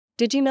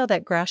Did you know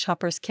that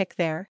grasshoppers kick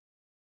their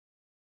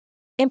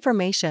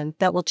information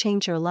that will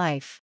change your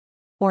life?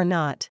 Or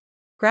not.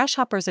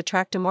 Grasshoppers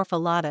attract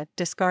Amorpholata,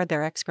 discard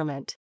their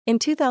excrement. In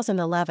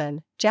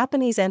 2011,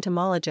 Japanese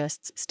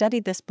entomologists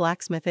studied this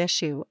blacksmith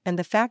issue and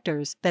the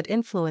factors that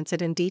influence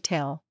it in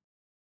detail.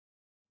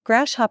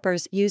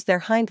 Grasshoppers use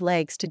their hind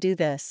legs to do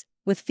this,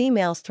 with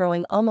females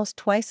throwing almost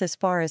twice as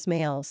far as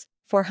males,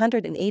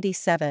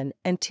 487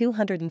 and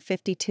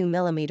 252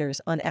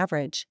 millimeters on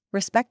average,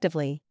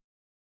 respectively.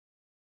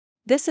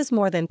 This is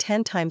more than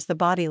 10 times the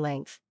body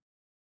length.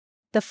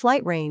 The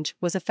flight range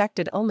was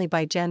affected only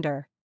by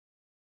gender.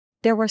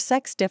 There were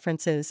sex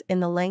differences in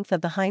the length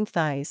of the hind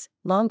thighs,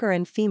 longer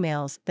in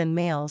females than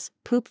males,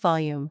 poop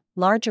volume,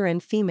 larger in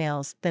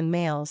females than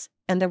males,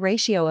 and the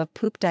ratio of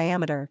poop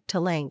diameter to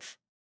length.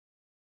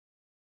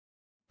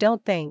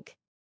 Don't think.